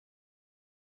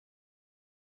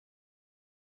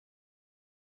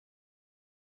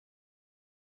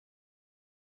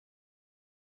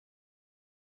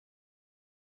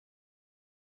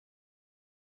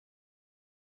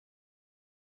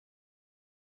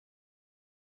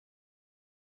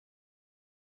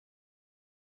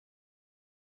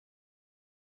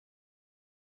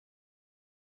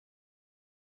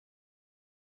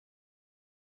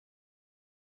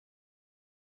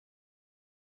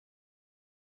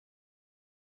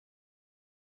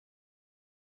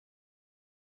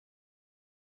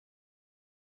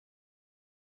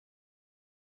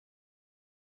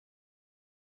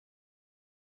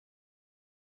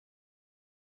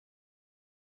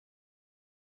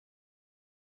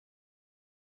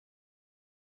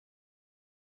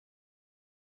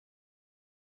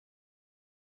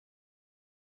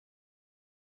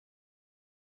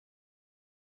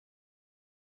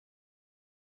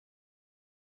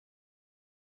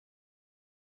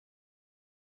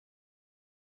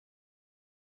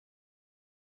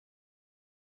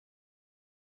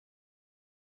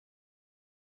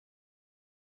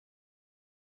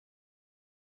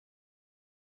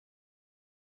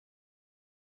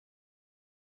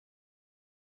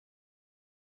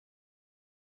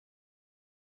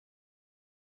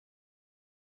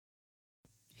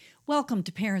Welcome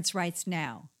to Parents' Rights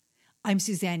Now. I'm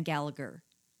Suzanne Gallagher.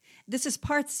 This is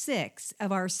part 6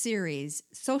 of our series,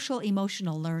 Social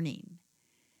Emotional Learning.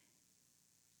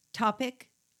 Topic,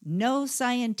 No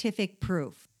Scientific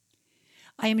Proof.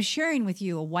 I am sharing with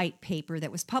you a white paper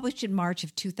that was published in March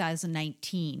of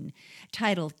 2019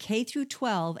 titled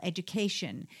K-12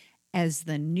 Education as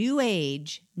the New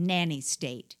Age Nanny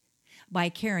State by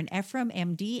Karen Ephraim,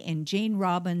 MD, and Jane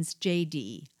Robbins,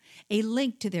 JD. A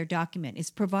link to their document is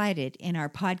provided in our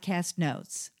podcast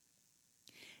notes.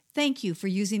 Thank you for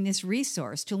using this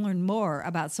resource to learn more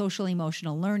about social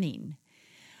emotional learning.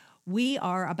 We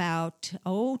are about,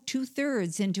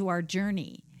 2/3 into our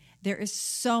journey. There is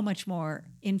so much more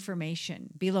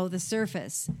information below the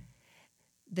surface.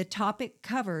 The topic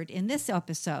covered in this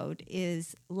episode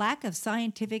is lack of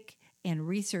scientific and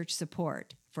research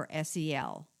support for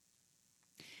SEL.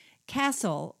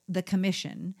 CASEL, the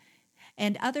Commission,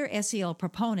 and other SEL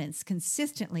proponents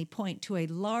consistently point to a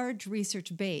large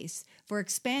research base for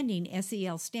expanding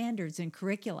SEL standards and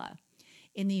curricula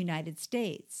in the United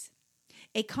States.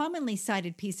 A commonly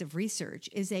cited piece of research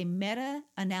is a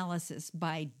meta-analysis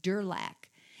by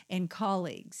Durlak and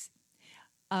colleagues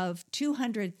of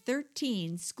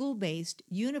 213 school-based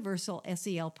universal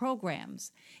SEL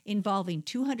programs involving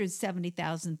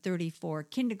 270,034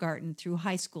 kindergarten through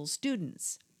high school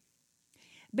students.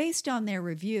 Based on their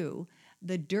review,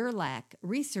 the Durlak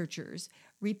researchers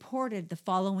reported the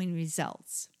following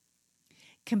results.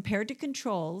 Compared to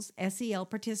controls, SEL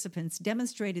participants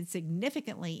demonstrated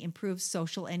significantly improved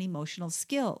social and emotional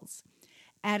skills,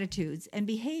 attitudes, and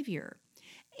behavior,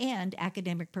 and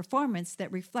academic performance that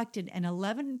reflected an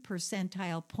 11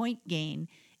 percentile point gain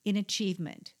in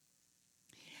achievement.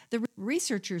 The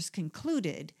researchers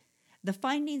concluded the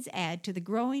findings add to the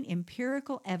growing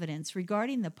empirical evidence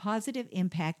regarding the positive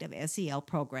impact of SEL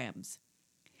programs.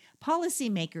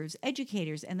 Policymakers,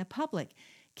 educators, and the public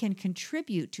can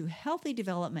contribute to healthy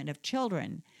development of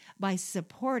children by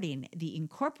supporting the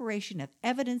incorporation of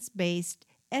evidence-based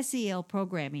SEL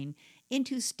programming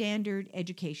into standard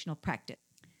educational practice.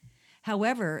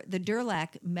 However, the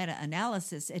Durlak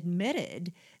meta-analysis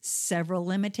admitted several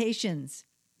limitations.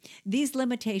 These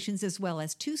limitations, as well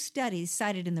as 2 studies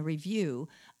cited in the review,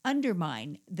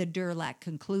 undermine the Durlak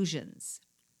conclusions.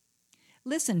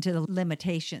 Listen to the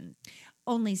limitations.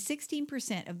 Only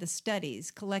 16% of the studies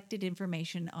collected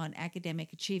information on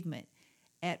academic achievement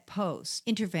at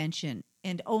post-intervention,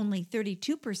 and only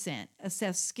 32%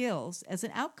 assessed skills as an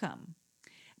outcome.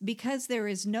 Because there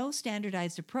is no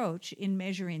standardized approach in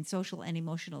measuring social and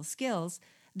emotional skills,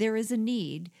 there is a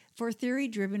need for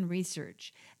theory-driven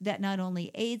research that not only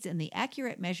aids in the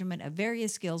accurate measurement of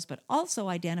various skills, but also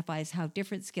identifies how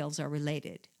different skills are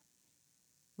related.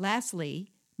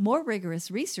 Lastly, more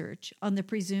rigorous research on the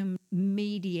presumed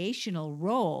mediational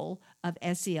role of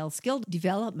SEL skill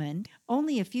development,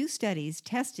 only a few studies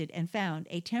tested and found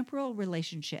a temporal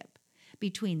relationship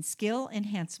between skill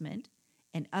enhancement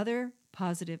and other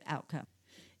positive outcomes.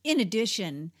 In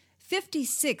addition,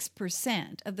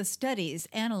 56% of the studies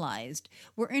analyzed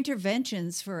were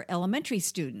interventions for elementary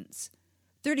students,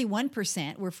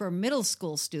 31% were for middle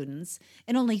school students,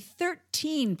 and only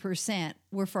 13%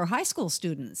 were for high school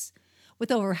students.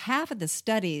 With over half of the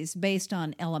studies based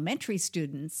on elementary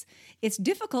students, it's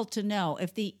difficult to know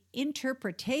if the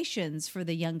interpretations for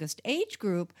the youngest age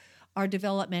group are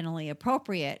developmentally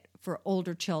appropriate for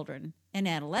older children and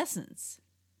adolescents.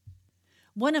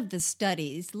 One of the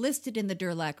studies listed in the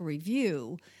Durlak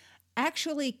review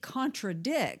actually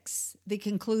contradicts the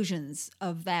conclusions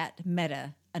of that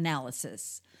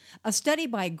meta-analysis. A study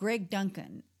by Greg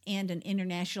Duncan and an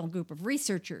international group of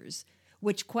researchers,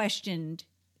 which questioned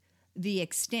the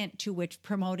extent to which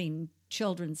promoting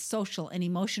children's social and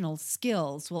emotional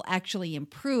skills will actually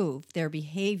improve their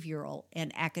behavioral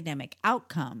and academic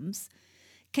outcomes,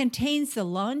 contains the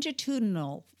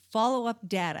longitudinal follow-up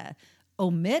data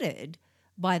omitted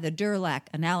by the Durlak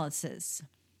analysis.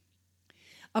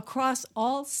 Across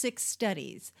all 6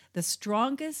 studies, the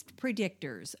strongest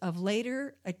predictors of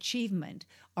later achievement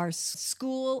are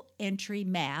school entry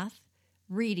math,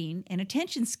 reading, and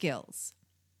attention skills.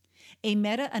 A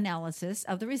meta-analysis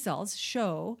of the results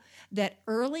show that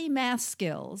early math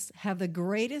skills have the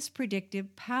greatest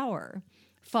predictive power,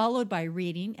 followed by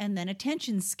reading and then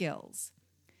attention skills.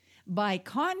 By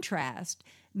contrast,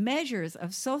 measures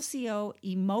of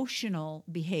socio-emotional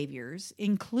behaviors,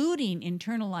 including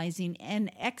internalizing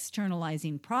and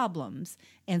externalizing problems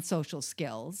and social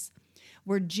skills,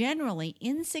 were generally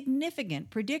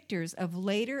insignificant predictors of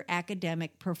later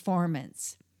academic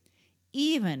performance,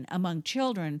 even among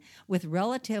children with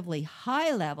relatively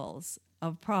high levels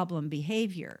of problem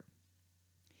behavior.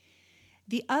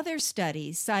 The other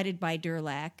studies cited by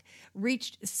Durlak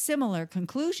reached similar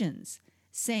conclusions,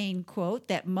 saying, quote,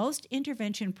 that most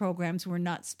intervention programs were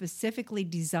not specifically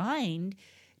designed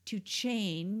to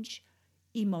change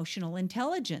emotional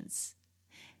intelligence,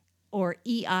 or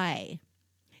EI.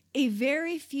 A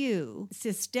very few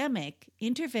systemic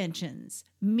interventions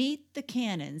meet the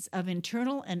canons of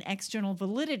internal and external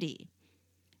validity.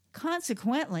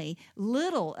 Consequently,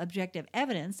 little objective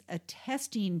evidence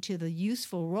attesting to the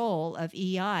useful role of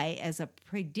EI as a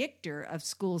predictor of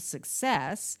school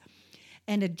success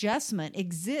and adjustment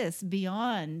exists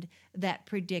beyond that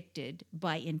predicted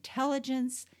by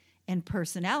intelligence and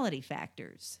personality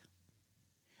factors.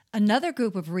 Another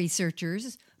group of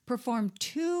researchers performed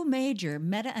two major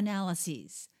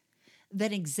meta-analyses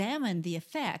that examined the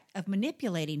effect of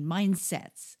manipulating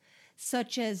mindsets,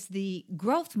 such as the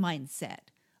growth mindset,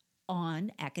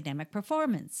 on academic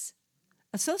performance.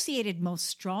 Associated most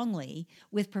strongly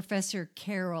with Professor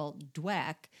Carol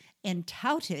Dweck and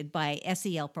touted by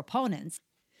SEL proponents,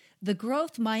 the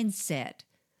growth mindset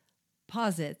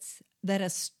posits that a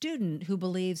student who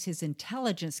believes his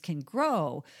intelligence can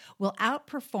grow will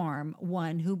outperform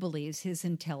one who believes his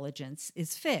intelligence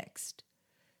is fixed.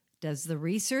 Does the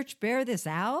research bear this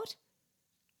out?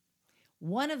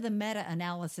 One of the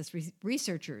meta-analysis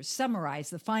researchers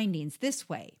summarized the findings this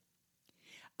way.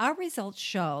 Our results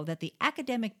show that the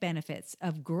academic benefits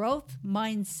of growth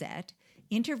mindset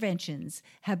interventions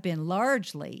have been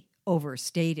largely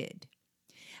overstated.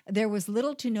 There was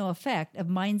little to no effect of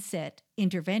mindset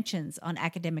interventions on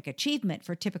academic achievement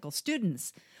for typical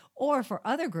students or for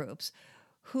other groups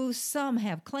who some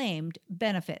have claimed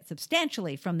benefit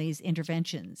substantially from these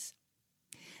interventions.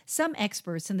 Some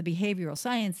experts in the behavioral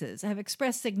sciences have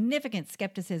expressed significant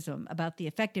skepticism about the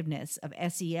effectiveness of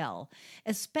SEL,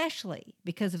 especially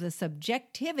because of the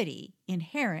subjectivity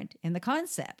inherent in the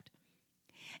concept.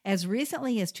 As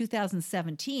recently as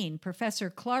 2017, Professor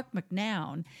Clark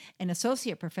McNown, an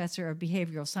associate professor of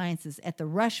behavioral sciences at the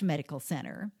Rush Medical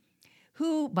Center,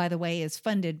 who, by the way, is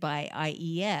funded by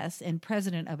IES and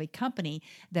president of a company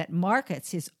that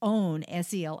markets his own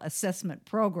SEL assessment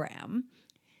program,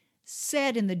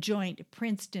 said in the joint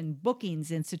Princeton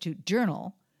Brookings Institute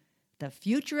journal, "The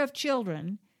future of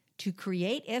children to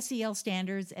create SEL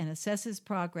standards and assesses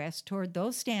progress toward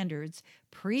those standards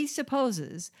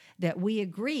presupposes that we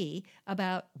agree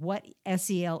about what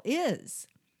SEL is.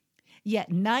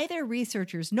 Yet neither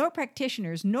researchers nor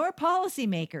practitioners nor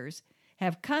policymakers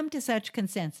have come to such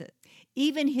consensus.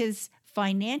 Even his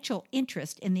financial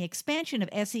interest in the expansion of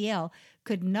SEL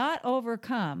could not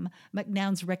overcome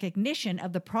McNown's recognition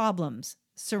of the problems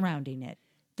surrounding it."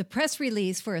 The press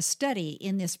release for a study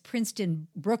in this Princeton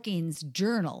Brookings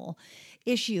Journal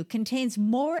issue contains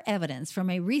more evidence from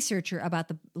a researcher about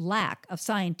the lack of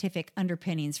scientific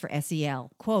underpinnings for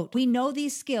SEL. Quote, "We know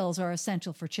these skills are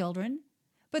essential for children,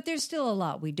 but there's still a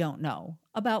lot we don't know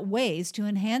about ways to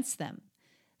enhance them,"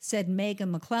 said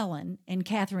Megan McClellan and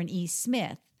Catherine E.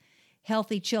 Smith,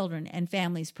 Healthy Children and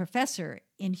Families Professor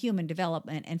in Human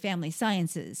Development and Family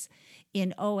Sciences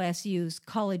in OSU's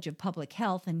College of Public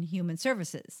Health and Human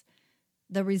Services.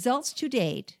 The results to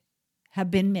date have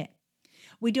been mixed.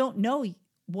 "We don't know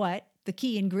what the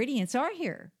key ingredients are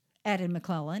here," added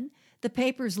McClellan, the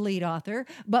paper's lead author,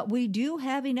 "but we do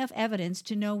have enough evidence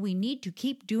to know we need to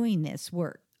keep doing this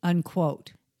work,"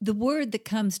 unquote. The word that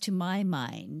comes to my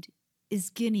mind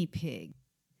is guinea pig.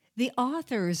 The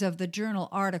authors of the journal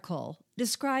article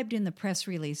described in the press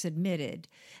release admitted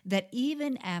that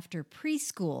even after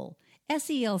preschool,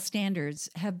 SEL standards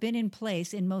have been in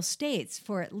place in most states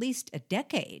for at least a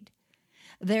decade.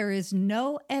 There is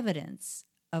no evidence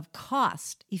of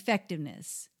cost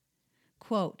effectiveness.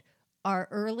 Quote, "Are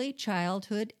early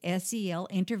childhood SEL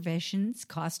interventions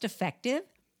cost effective?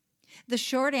 The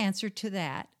short answer to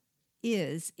that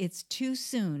is it's too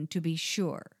soon to be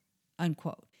sure,"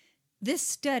 unquote. This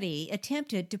study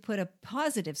attempted to put a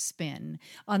positive spin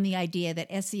on the idea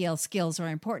that SEL skills are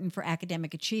important for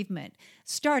academic achievement,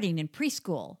 starting in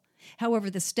preschool. However,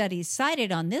 the studies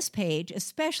cited on this page,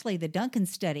 especially the Duncan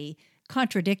study,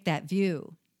 contradict that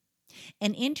view.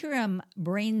 An interim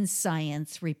brain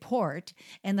science report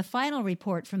and the final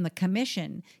report from the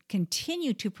commission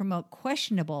continue to promote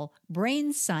questionable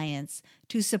brain science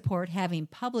to support having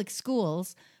public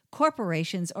schools,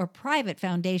 corporations, or private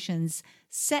foundations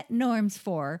set norms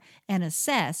for and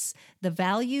assess the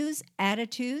values,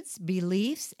 attitudes,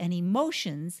 beliefs, and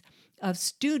emotions of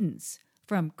students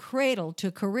from cradle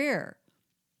to career.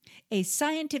 A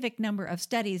scientific number of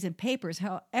studies and papers,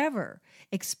 however,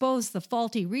 expose the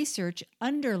faulty research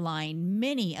underlying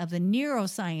many of the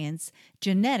neuroscience,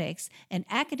 genetics, and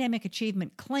academic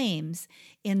achievement claims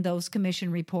in those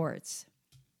commission reports.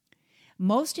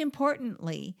 Most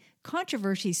importantly,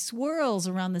 controversy swirls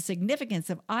around the significance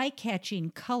of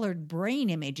eye-catching colored brain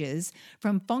images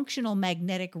from functional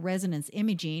magnetic resonance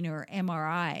imaging, or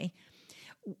MRI,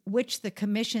 which the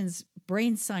Commission's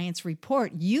brain science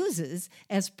report uses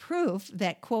as proof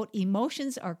that, quote,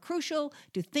 emotions are crucial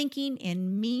to thinking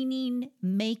and meaning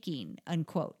making,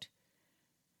 unquote.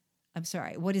 I'm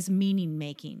sorry, what is meaning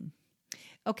making?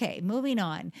 Okay, moving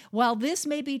on. While this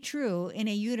may be true in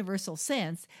a universal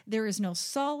sense, there is no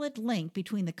solid link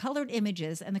between the colored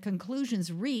images and the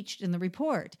conclusions reached in the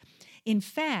report. In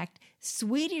fact,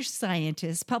 Swedish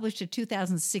scientists published a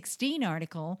 2016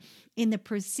 article in the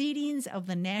Proceedings of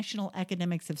the National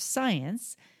Academics of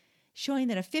Science showing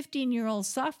that a 15-year-old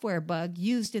software bug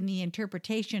used in the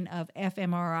interpretation of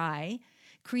fMRI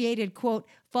created, quote,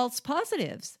 false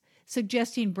positives,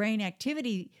 suggesting brain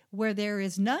activity where there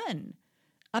is none,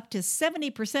 up to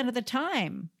 70% of the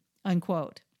time,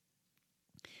 unquote,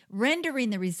 rendering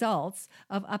the results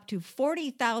of up to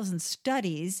 40,000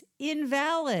 studies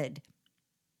invalid.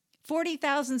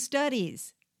 40,000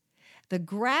 studies. The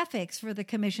graphics for the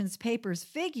Commission's paper's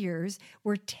figures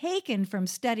were taken from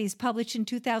studies published in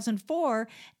 2004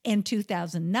 and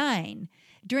 2009.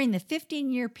 During the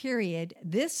 15-year period,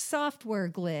 this software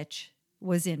glitch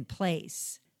was in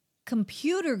place.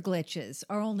 Computer glitches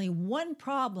are only one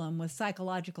problem with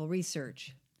psychological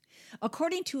research.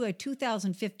 According to a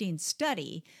 2015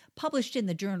 study published in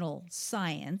the journal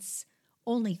Science,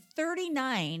 only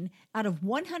 39 out of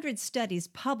 100 studies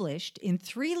published in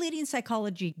 3 leading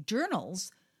psychology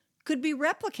journals could be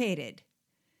replicated.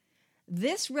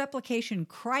 This replication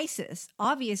crisis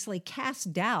obviously casts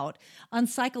doubt on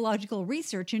psychological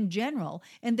research in general,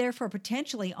 and therefore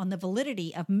potentially on the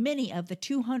validity of many of the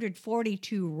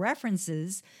 242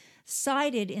 references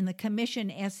cited in the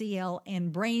Commission SEL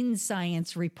and Brain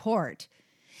Science report.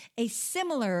 A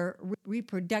similar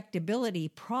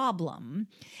reproducibility problem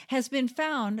has been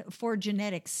found for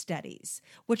genetic studies,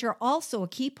 which are also a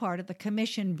key part of the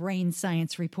Commission Brain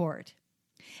Science report.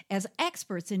 As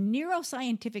experts in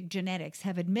neuroscientific genetics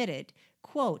have admitted,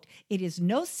 quote, it is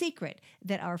no secret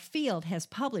that our field has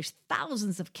published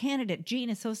thousands of candidate gene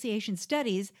association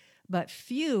studies, but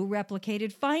few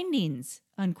replicated findings,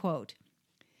 unquote.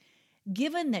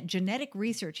 Given that genetic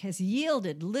research has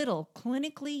yielded little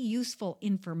clinically useful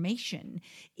information,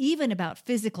 even about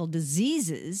physical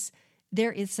diseases,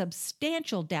 there is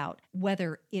substantial doubt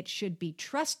whether it should be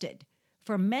trusted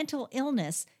for mental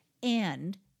illness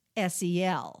and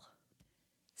SEL.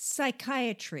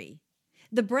 Psychiatry,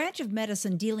 the branch of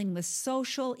medicine dealing with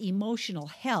social, emotional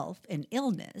health and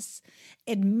illness,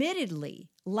 admittedly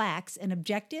lacks an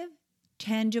objective,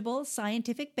 tangible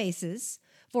scientific basis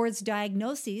for its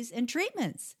diagnoses and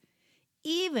treatments,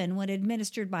 even when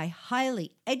administered by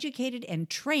highly educated and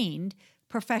trained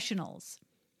professionals.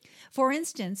 For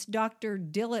instance, Dr.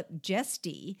 Dilip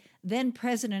Jeste, then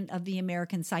president of the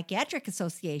American Psychiatric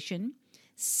Association,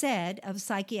 said of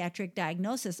psychiatric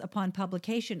diagnosis upon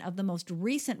publication of the most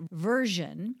recent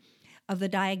version of the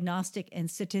Diagnostic and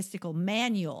Statistical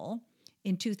Manual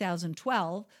in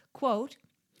 2012, quote,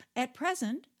 at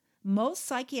present, most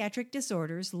psychiatric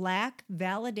disorders lack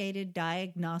validated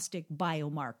diagnostic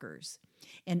biomarkers.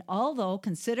 And although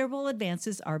considerable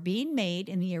advances are being made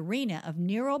in the arena of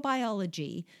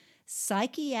neurobiology,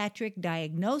 psychiatric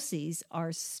diagnoses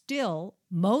are still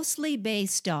mostly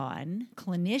based on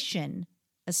clinician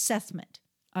assessment,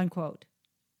 unquote.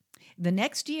 The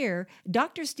next year,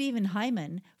 Dr. Stephen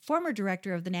Hyman, former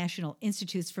director of the National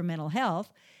Institutes for Mental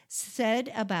Health,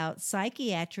 said about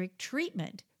psychiatric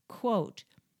treatment, quote,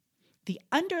 the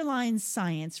underlying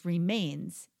science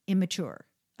remains immature,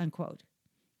 unquote.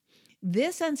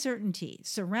 This uncertainty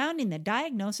surrounding the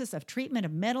diagnosis of treatment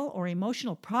of mental or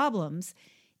emotional problems,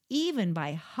 even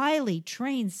by highly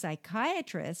trained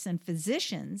psychiatrists and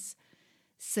physicians,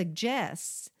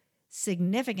 suggests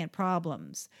significant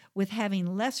problems with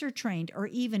having lesser trained or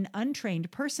even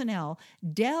untrained personnel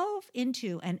delve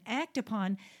into and act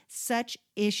upon such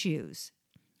issues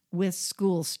with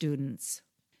school students.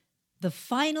 The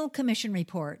final commission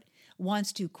report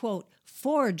wants to, quote,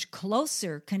 forge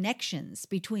closer connections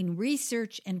between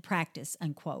research and practice,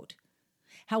 unquote.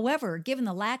 However, given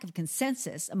the lack of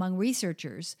consensus among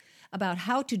researchers about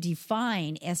how to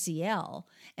define SEL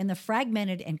and the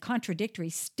fragmented and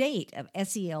contradictory state of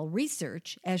SEL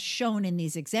research as shown in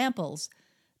these examples,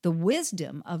 the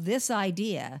wisdom of this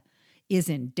idea is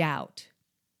in doubt.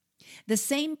 The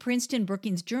same Princeton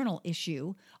Brookings Journal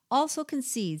issue also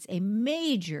concedes a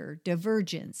major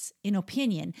divergence in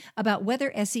opinion about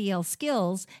whether SEL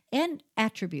skills and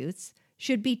attributes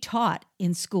should be taught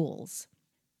in schools.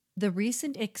 The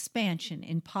recent expansion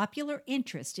in popular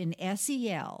interest in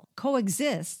SEL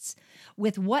coexists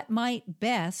with what might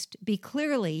best be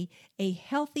clearly a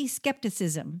healthy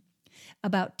skepticism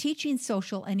about teaching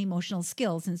social and emotional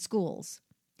skills in schools.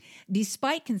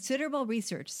 Despite considerable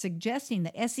research suggesting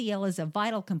that SEL is a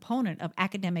vital component of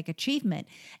academic achievement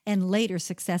and later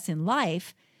success in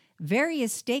life,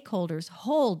 various stakeholders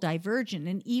hold divergent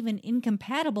and even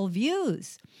incompatible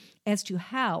views as to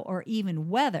how or even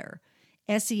whether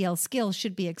SEL skills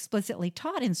should be explicitly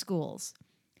taught in schools.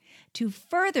 To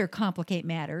further complicate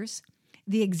matters,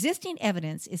 the existing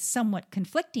evidence is somewhat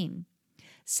conflicting.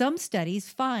 Some studies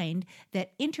find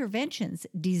that interventions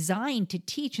designed to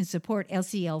teach and support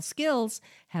SEL skills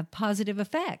have positive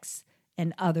effects,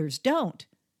 and others don't.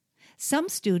 Some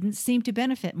students seem to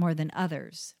benefit more than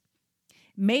others.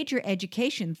 Major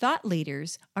education thought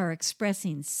leaders are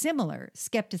expressing similar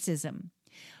skepticism.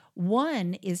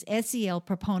 One is SEL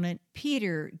proponent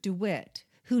Peter DeWitt,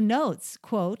 who notes,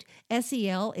 quote,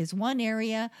 SEL is one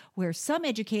area where some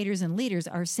educators and leaders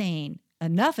are saying,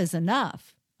 enough is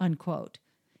enough, unquote.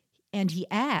 And he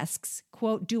asks,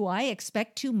 quote, do I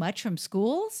expect too much from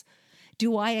schools?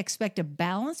 Do I expect a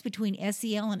balance between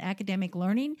SEL and academic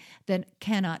learning that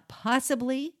cannot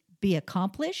possibly be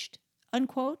accomplished,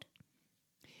 unquote?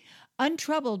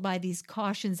 Untroubled by these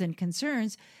cautions and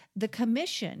concerns, the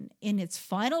Commission, in its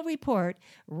final report,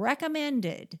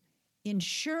 recommended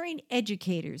ensuring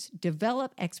educators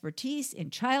develop expertise in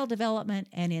child development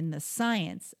and in the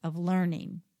science of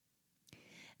learning.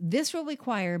 This will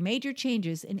require major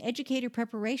changes in educator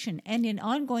preparation and in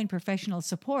ongoing professional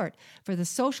support for the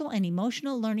social and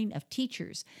emotional learning of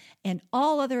teachers and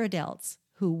all other adults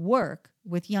who work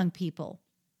with young people.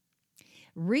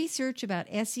 Research about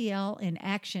SEL in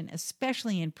action,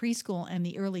 especially in preschool and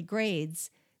the early grades,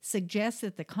 suggests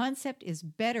that the concept is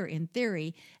better in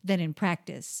theory than in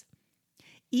practice.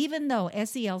 Even though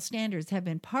SEL standards have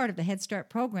been part of the Head Start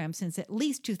program since at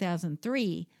least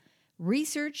 2003,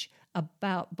 research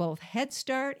about both Head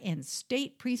Start and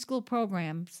state preschool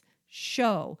programs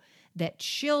show that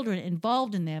children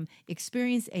involved in them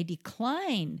experience a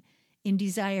decline in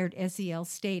desired SEL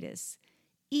status,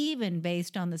 even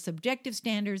based on the subjective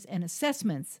standards and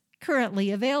assessments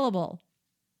currently available.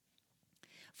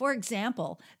 For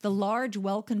example, the large,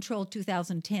 well-controlled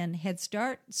 2010 Head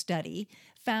Start study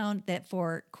found that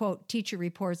for, quote, teacher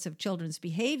reports of children's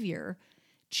behavior,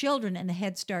 children in the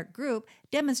Head Start group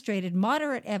demonstrated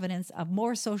moderate evidence of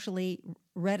more socially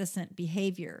reticent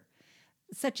behavior,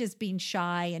 such as being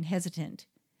shy and hesitant,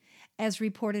 as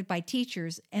reported by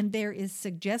teachers, and there is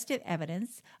suggestive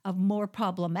evidence of more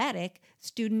problematic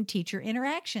student-teacher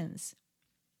interactions.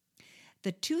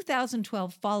 The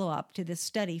 2012 follow-up to this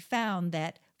study found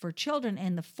that for children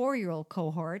in the 4-year-old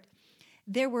cohort,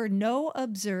 there were no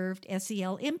observed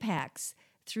SEL impacts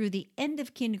through the end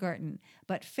of kindergarten,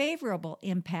 but favorable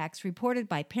impacts reported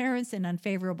by parents and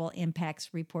unfavorable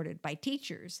impacts reported by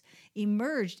teachers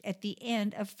emerged at the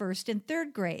end of 1st and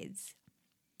 3rd grades.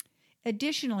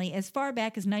 Additionally, as far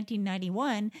back as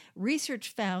 1991, research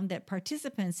found that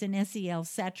participants in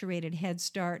SEL-saturated Head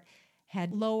Start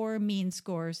had lower mean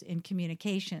scores in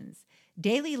communications,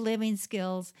 daily living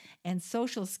skills, and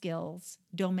social skills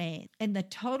domains, and the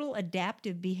total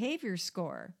adaptive behavior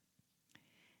score.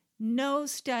 No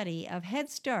study of Head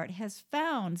Start has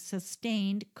found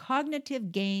sustained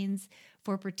cognitive gains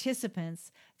for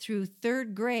participants through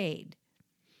 3rd grade,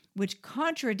 which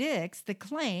contradicts the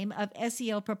claim of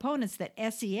SEL proponents that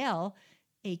SEL,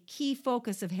 a key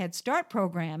focus of Head Start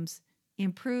programs,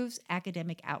 improves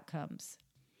academic outcomes.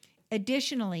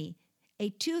 Additionally, a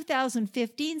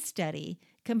 2015 study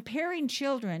comparing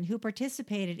children who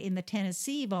participated in the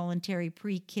Tennessee voluntary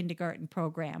pre-kindergarten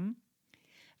program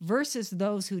versus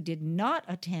those who did not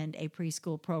attend a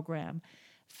preschool program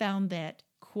found that,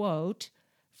 quote,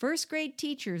 1st grade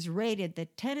teachers rated the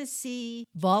Tennessee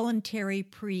voluntary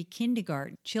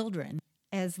pre-kindergarten children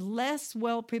as less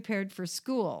well prepared for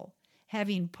school,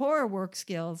 having poorer work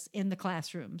skills in the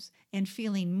classrooms, and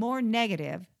feeling more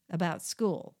negative about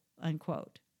school,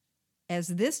 unquote. As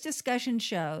this discussion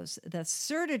shows, the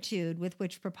certitude with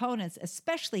which proponents,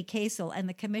 especially CASEL and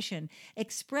the Commission,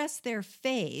 express their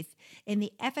faith in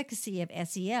the efficacy of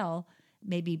SEL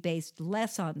may be based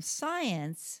less on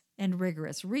science and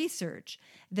rigorous research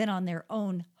than on their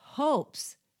own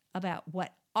hopes about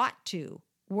what ought to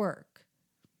work,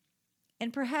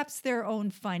 and perhaps their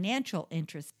own financial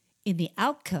interest in the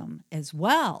outcome as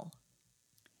well.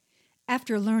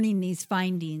 After learning these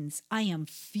findings, I am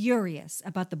furious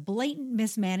about the blatant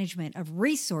mismanagement of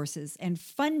resources and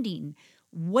funding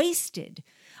wasted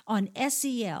on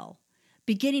SEL,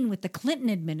 beginning with the Clinton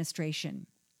administration.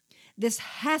 This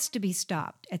has to be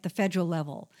stopped at the federal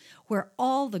level, where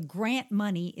all the grant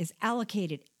money is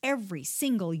allocated every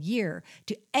single year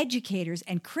to educators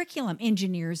and curriculum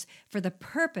engineers for the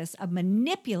purpose of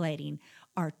manipulating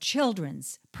our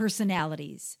children's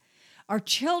personalities. Our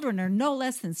children are no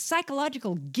less than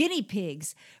psychological guinea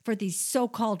pigs for these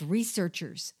so-called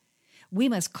researchers. We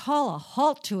must call a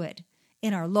halt to it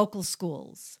in our local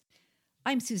schools.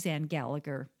 I'm Suzanne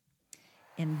Gallagher,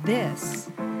 and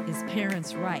this is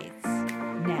Parents' Rights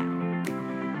Now.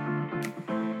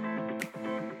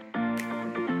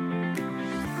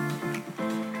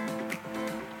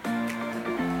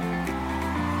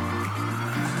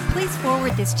 Please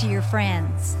forward this to your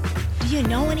friends. Do you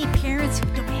know any parents who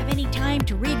don't have any time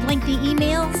to read lengthy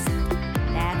emails?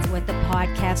 That's what the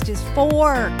podcast is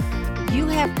for. You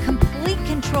have complete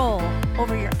control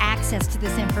over your access to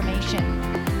this information,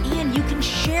 and you can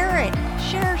share it.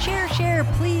 Share.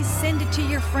 Please send it to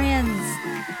your friends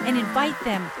and invite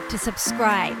them to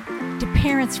subscribe to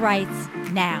Parents' Rights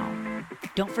Now.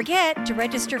 Don't forget to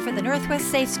register for the Northwest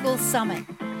Safe Schools Summit,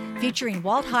 featuring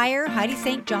Walt Heyer, Heidi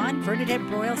St. John, Bernadette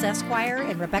Broyles Esquire,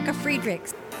 and Rebecca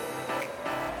Friedrichs.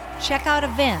 Check out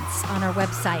events on our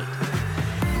website.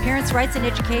 Parents' Rights in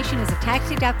Education is a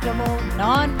tax-deductible,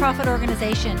 nonprofit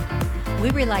organization.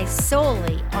 We rely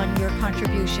solely on your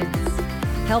contributions.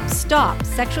 Help stop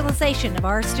sexualization of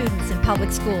our students in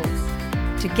public schools.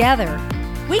 Together,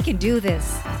 we can do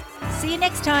this. See you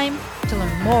next time to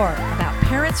learn more about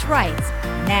parents' rights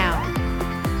now.